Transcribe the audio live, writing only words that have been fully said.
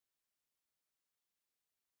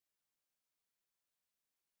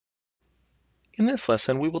In this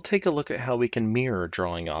lesson, we will take a look at how we can mirror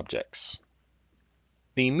drawing objects.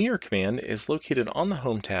 The Mirror command is located on the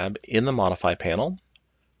Home tab in the Modify panel.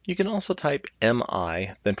 You can also type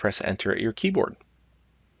MI, then press Enter at your keyboard.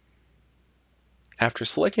 After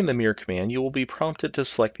selecting the Mirror command, you will be prompted to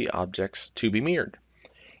select the objects to be mirrored.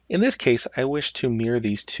 In this case, I wish to mirror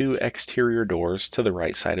these two exterior doors to the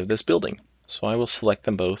right side of this building. So I will select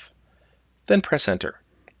them both, then press Enter.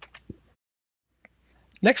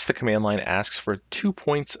 Next, the command line asks for 2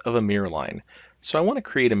 points of a mirror line. So I want to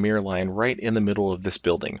create a mirror line right in the middle of this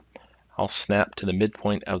building. I'll snap to the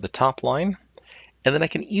midpoint of the top line, and then I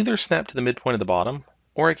can either snap to the midpoint of the bottom,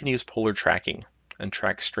 or I can use polar tracking and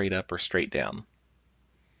track straight up or straight down.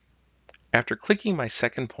 After clicking my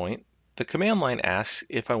second point, the command line asks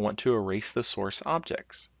if I want to erase the source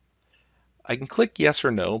objects. I can click yes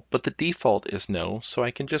or no, but the default is no, so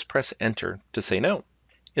I can just press Enter to say no.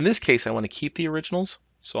 In this case, I want to keep the originals,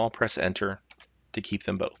 so I'll press Enter to keep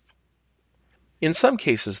them both. In some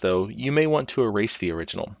cases, though, you may want to erase the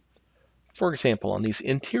original. For example, on these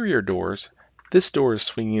interior doors, this door is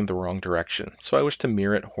swinging the wrong direction, so I wish to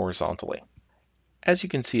mirror it horizontally. As you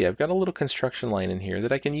can see, I've got a little construction line in here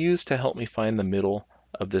that I can use to help me find the middle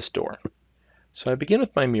of this door. So I begin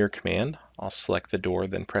with my mirror command. I'll select the door,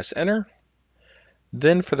 then press Enter.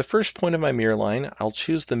 Then for the first point of my mirror line, I'll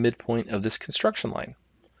choose the midpoint of this construction line.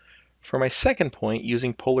 For my second point,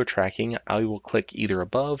 using polar tracking, I will click either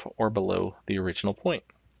above or below the original point.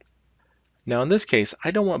 Now in this case, I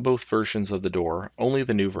don't want both versions of the door, only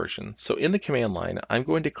the new version. So in the command line, I'm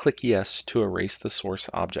going to click yes to erase the source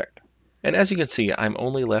object. And as you can see, I'm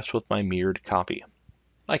only left with my mirrored copy.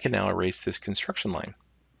 I can now erase this construction line.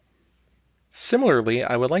 Similarly,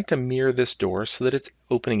 I would like to mirror this door so that it's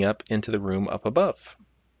opening up into the room up above.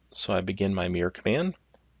 So I begin my mirror command,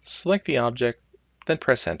 select the object, then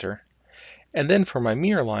press Enter. And then for my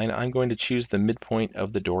mirror line, I'm going to choose the midpoint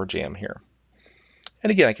of the door jamb here.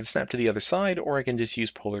 And again, I can snap to the other side, or I can just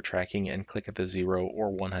use polar tracking and click at the 0 or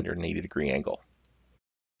 180 degree angle.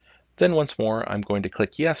 Then once more, I'm going to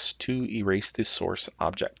click yes to erase the source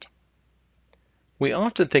object. We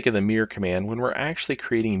often think of the mirror command when we're actually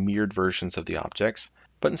creating mirrored versions of the objects,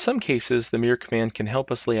 but in some cases, the mirror command can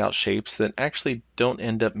help us lay out shapes that actually don't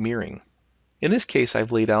end up mirroring. In this case,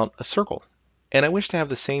 I've laid out a circle, and I wish to have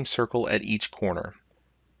the same circle at each corner.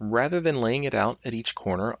 Rather than laying it out at each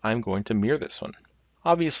corner, I'm going to mirror this one.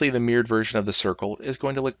 Obviously, the mirrored version of the circle is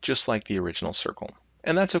going to look just like the original circle,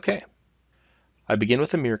 and that's okay. I begin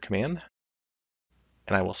with the mirror command,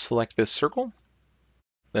 and I will select this circle,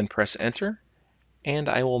 then press Enter, and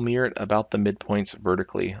I will mirror it about the midpoints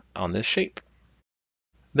vertically on this shape.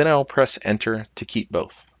 Then I will press Enter to keep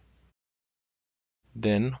both.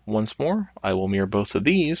 Then once more, I will mirror both of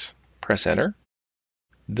these, press Enter.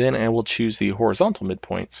 Then I will choose the horizontal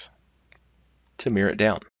midpoints to mirror it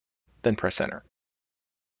down, then press Enter.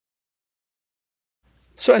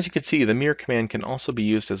 So as you can see, the mirror command can also be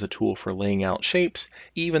used as a tool for laying out shapes,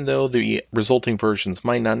 even though the resulting versions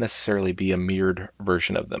might not necessarily be a mirrored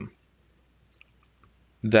version of them.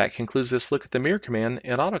 That concludes this look at the mirror command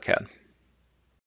in AutoCAD.